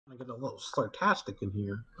get a little sarcastic in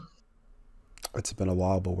here. It's been a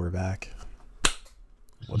while, but we're back.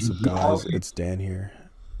 What's up, guys? It's Dan here,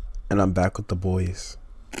 and I'm back with the boys.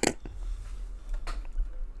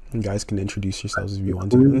 You guys can introduce yourselves if you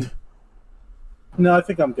want to. No, I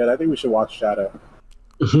think I'm good. I think we should watch Shadow.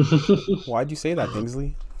 Why'd you say that,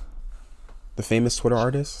 Kingsley? The famous Twitter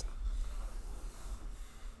artist?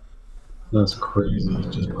 That's crazy.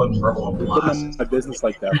 Just putting Rebel on blast. My business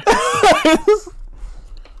like that.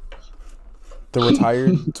 The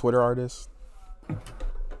retired Twitter artist?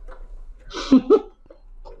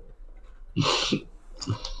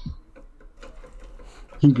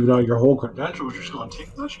 You do out your whole credentials, you're just gonna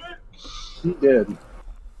take that shit? He did.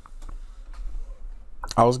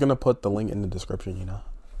 I was gonna put the link in the description, you know.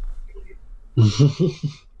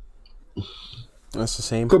 It's the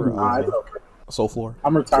same for Soulfloor.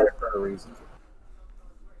 I'm retired for a reason.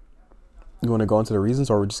 You want to go into the reasons,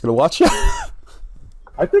 or we're just gonna watch it?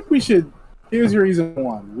 I think we should. Here's reason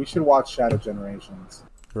one. We should watch Shadow Generations.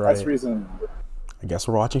 Right. That's reason. I guess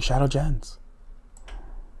we're watching Shadow Gens.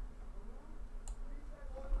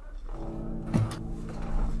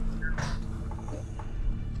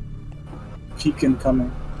 Keep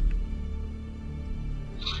incoming.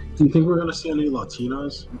 Do you think we're gonna see any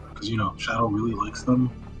Latinas? Because you know Shadow really likes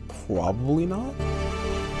them. Probably not.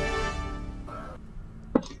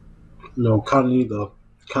 No, can't need the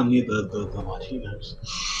Latinas.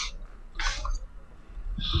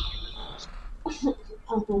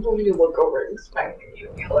 You look over expecting you.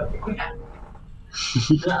 You're looking at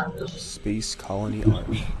Space Colony Art.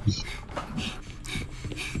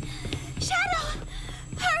 Shadow!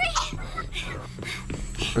 Hurry!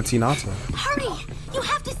 It's Hinata. Hurry! You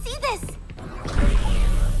have to see this!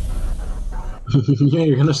 Yeah,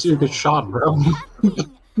 you're gonna see her get shot, bro.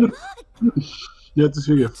 You have to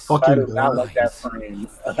see her get fucking. I did not like that frame.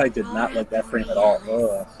 I did not like that frame at all.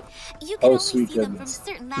 Ugh. Oh, sweet goodness.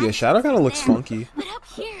 Yeah, Shadow kind of looks funky. But up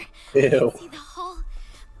here, Ew. see the whole...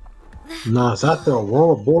 Nah, is that the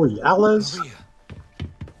Aurora Borealis?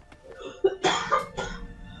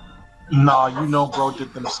 Nah, you know bro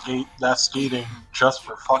did them skating just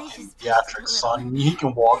for fucking theatrics, son. He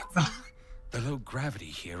can walk. The low gravity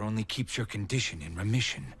here only keeps your condition in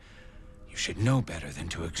remission. You should know better than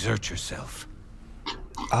to exert yourself.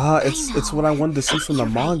 It's what I wanted to see from the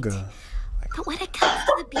manga. But when it comes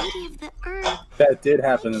to the beauty of the earth, That did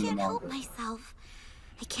happen in the I can't help manga. myself.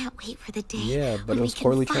 I can't wait for the day. Yeah, but when it was we can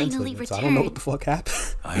poorly finally translated, so I return. don't know what the fuck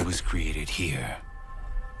happened. I was created here.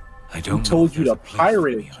 I don't Who told know you if to there's a place for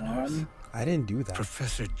pirate it, me on Earth. John? I didn't do that.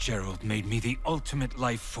 Professor Gerald made me the ultimate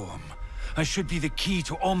life form. I should be the key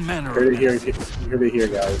to all manner Hear of to hear, medicine. hear to hear,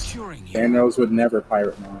 guys. Curing you. Thanos would never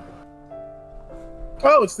pirate manga.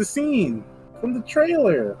 Oh, it's the scene from the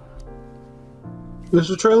trailer. There's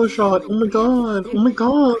a trailer shot. Oh my god. Oh my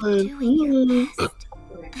god. Doing your best.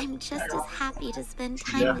 I'm just as happy to spend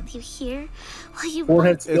time with you here while you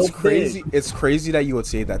Forehead still It's crazy. big. It's crazy that you would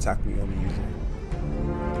say that Takumi user.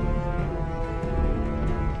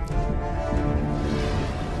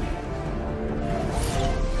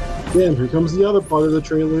 Damn, here comes the other part of the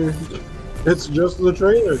trailer. It's just the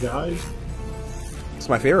trailer, guys. It's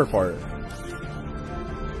my favorite part.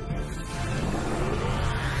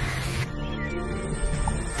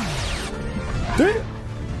 That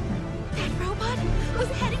robot was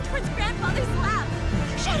heading towards Grandfather's lab.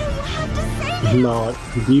 Shadow, you have to save him. No,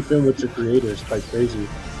 beefing with your creator is quite crazy.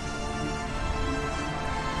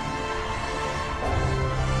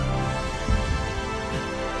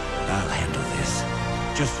 I'll handle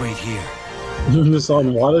this. Just wait here. This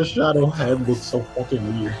on why Shadow head looks so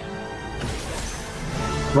fucking weird.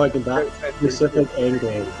 Like in that specific angle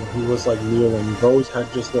when he was like kneeling, Bro's head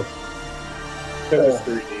just looked. Because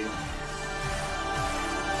it's 3D.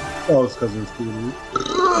 Oh, it's because it's 3D.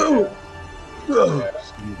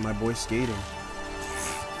 My boy skating.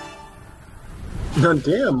 God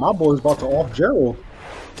damn, my boy's about to off Gerald.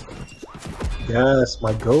 Yes,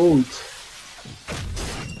 my goat.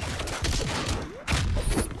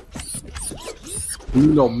 You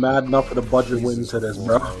know, mad enough for the budget win to this,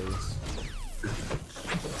 bro.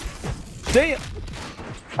 Damn.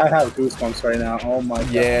 I have goosebumps right now. Oh my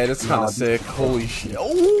god. Yeah, that's kind of sick. Holy shit.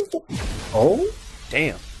 Oh. Oh?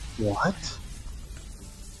 Damn. What?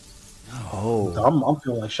 Oh. I'm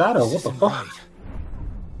feeling like Shadow. What the fuck?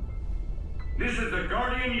 This is the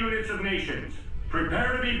Guardian Units of Nations.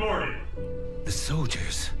 Prepare to be boarded. The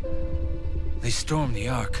soldiers. They storm the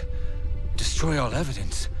Ark. Destroy all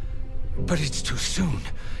evidence. But it's too soon.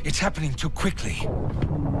 It's happening too quickly.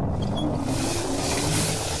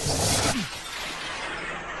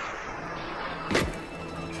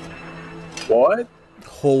 What?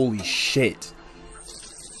 Holy shit.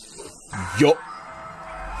 Yo.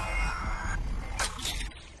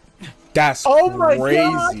 That's my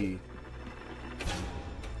crazy.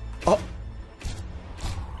 God.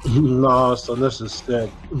 Oh, Nah, son, this is sick.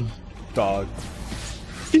 dog.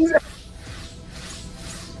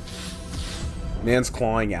 Man's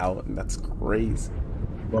clawing out, and that's crazy.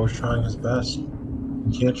 Bro's trying his best.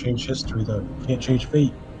 You can't change history, though. You can't change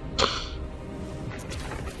fate.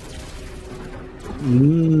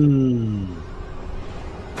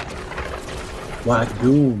 Black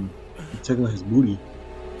Doom. He's tickling his booty.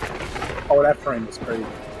 Oh, that frame was crazy.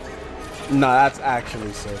 Nah, that's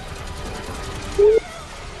actually sick.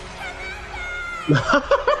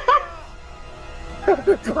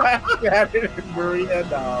 Clap at it, Maria.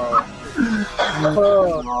 No.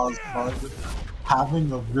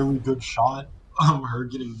 Having a really good shot of her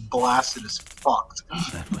getting blasted is fucked.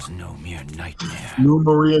 That was no mere nightmare. New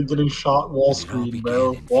Maria getting shot wall all screen, began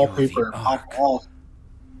bro. in view of Wallpaper the pop arc. off.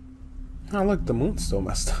 Oh, look, the moon's still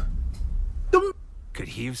messed up. Could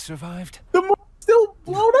he have survived? The moon's still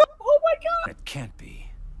blown up. Oh my god. It can't be.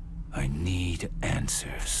 I need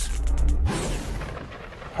answers.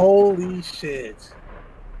 Holy shit.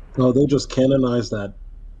 No, they just canonized that.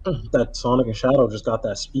 That Sonic and Shadow just got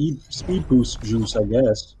that speed boost juice, I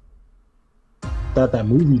guess. That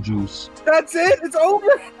movie juice. That's it. It's over.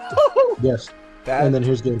 Yes. That And then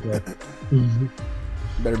here's gameplay.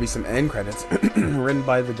 better be some end credits written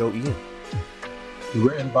by the GOAT Ian.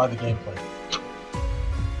 Written by the gameplay.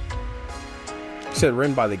 You said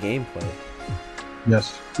written by the gameplay.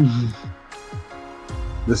 Yes.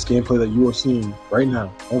 This gameplay that you are seeing right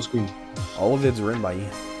now on screen. All of it's written by Ian.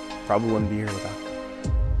 Probably wouldn't be here without.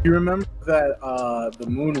 You remember that the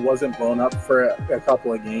moon wasn't blown up for a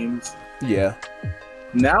couple of games? Yeah.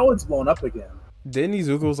 Now it's blown up again. Then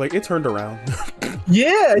Izuku was like, it turned around.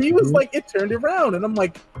 Yeah, he was like, it turned around, and I'm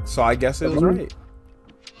like, So I guess it was right.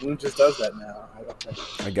 moon just does that now.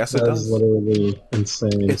 I guess it That is does. literally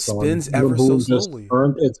insane. It son. spins The ever so moon just slowly.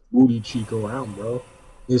 turned its booty cheek around, bro.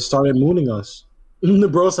 It started mooning us. The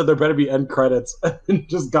bro said there better be end credits and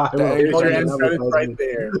just got him. The a end Here's your credits. end credits right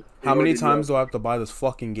there. How many times do I have to buy this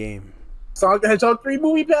fucking game? Sonic the Hedgehog 3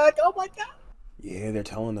 movie pack? Oh my god. Yeah, they're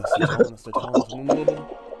telling us. They're telling us. They're telling us.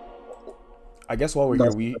 I guess while we're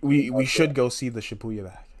here, we should go see the Shibuya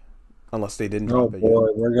back. Unless they didn't Oh drop it boy,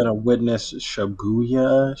 yet. we're gonna witness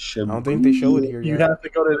Shibuya. I don't think they showed it here You yet. have to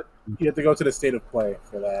go to the state of play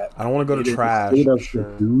for that. I don't want to go to trash. State of Sure.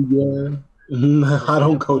 Shibuya. I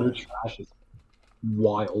don't go to trash. It's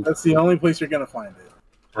wild. That's the only place you're gonna find it.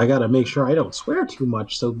 I gotta make sure I don't swear too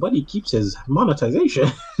much so Buddy keeps his monetization.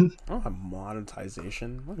 I don't have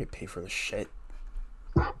monetization. I'm not gonna pay for the shit.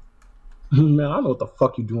 Man, I don't know what the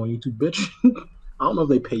fuck you do on YouTube, bitch. I don't know if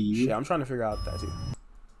they pay you. Shit, I'm trying to figure out that too.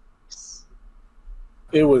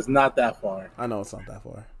 It was not that far. I know it's not that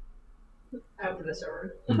far. After this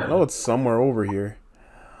over. I know it's somewhere over here.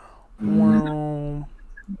 Wow.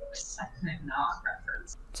 Not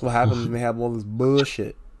reference. That's what happens when they have all this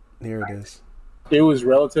bullshit. Here it is. It was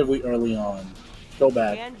relatively early on. Go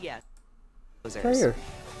back. And yes, Right here.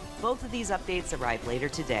 both of these updates arrive later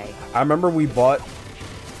today. I remember we bought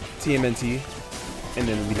TMNT, and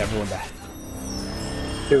then we never went back.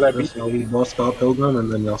 Because I beat So we bought Scott Pilgrim,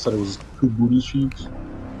 and then y'all said it was 2 booty cheeks.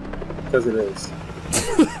 because it is.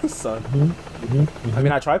 Son. I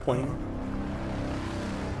mean, I tried playing.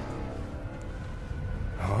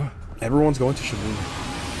 Huh? Everyone's going to Shibuya.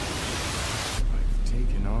 I've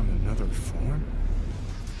taken on another form?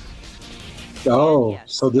 Oh,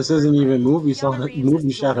 Yes. so this isn't even movie Keanu Sonic, Reeves movie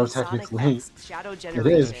is Shadow Sonic technically. X Shadow is.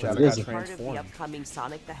 Generation, Shadow which got is part of the transformed. upcoming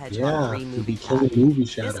Sonic the Hedgehog Yeah, 3 to movie be pack. killing movie This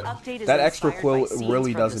Shadow. update is That extra inspired quill by scenes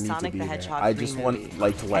really from doesn't the need to Sonic be the there. Hedgehog I 3 just movie. want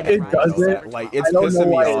like to let And everyone know doesn't? that. Like it's I don't know pissing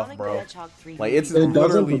me why. off, Sonic the bro. Hedgehog 3 Like it's movie It doesn't,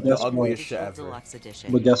 literally but the guess what? ugliest shit Digital ever. Deluxe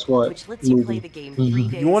Edition, But guess what? which lets you play Movie. the game 3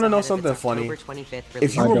 days You want to know ahead of something its funny? October 25th If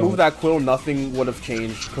release. you I remove don't. that quill, nothing would have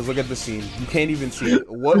changed. Because look at the scene. You can't even see it.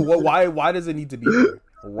 Why does it need to be there?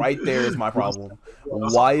 Right there is my problem.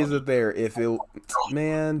 Why is it there? If it,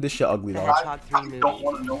 man, this shit ugly The dog. Hedgehog 3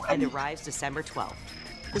 movie, and arrives December 12th.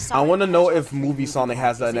 The I Sonic want to the know Hedgehog if 3 movie Sonic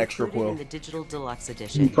has pack an is extra included quill. in the Digital Deluxe You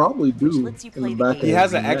Edition, probably which do. lets you In play the the back game He of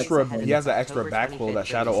has the an neck. extra. ahead of He has an its extra October back quill 25th that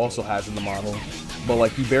Shadow release also date. has in the model, but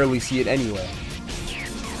like you barely see it anyway.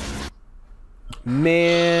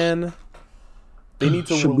 Man, they need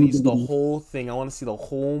to release the whole thing. I want to see the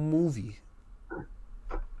whole movie.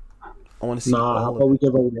 I want to see Nah, how all about of we it.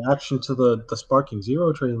 give a reaction to the Sparking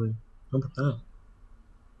Zero trailer? How about that?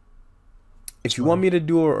 If you want me to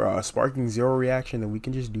do a Sparking Zero reaction, then we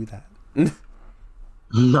can just do that.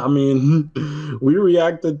 I mean, we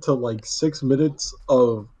reacted to like 6 minutes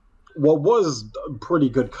of what was pretty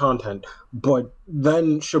good content, but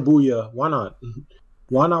then Shibuya, why not?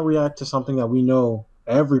 Why not react to something that we know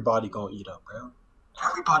everybody gonna eat up, bro?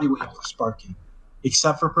 Everybody waiting for Sparky,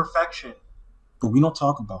 except for Perfection, but we don't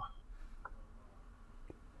talk about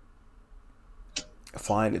it.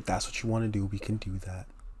 Fine, if that's what you want to do, we can do that.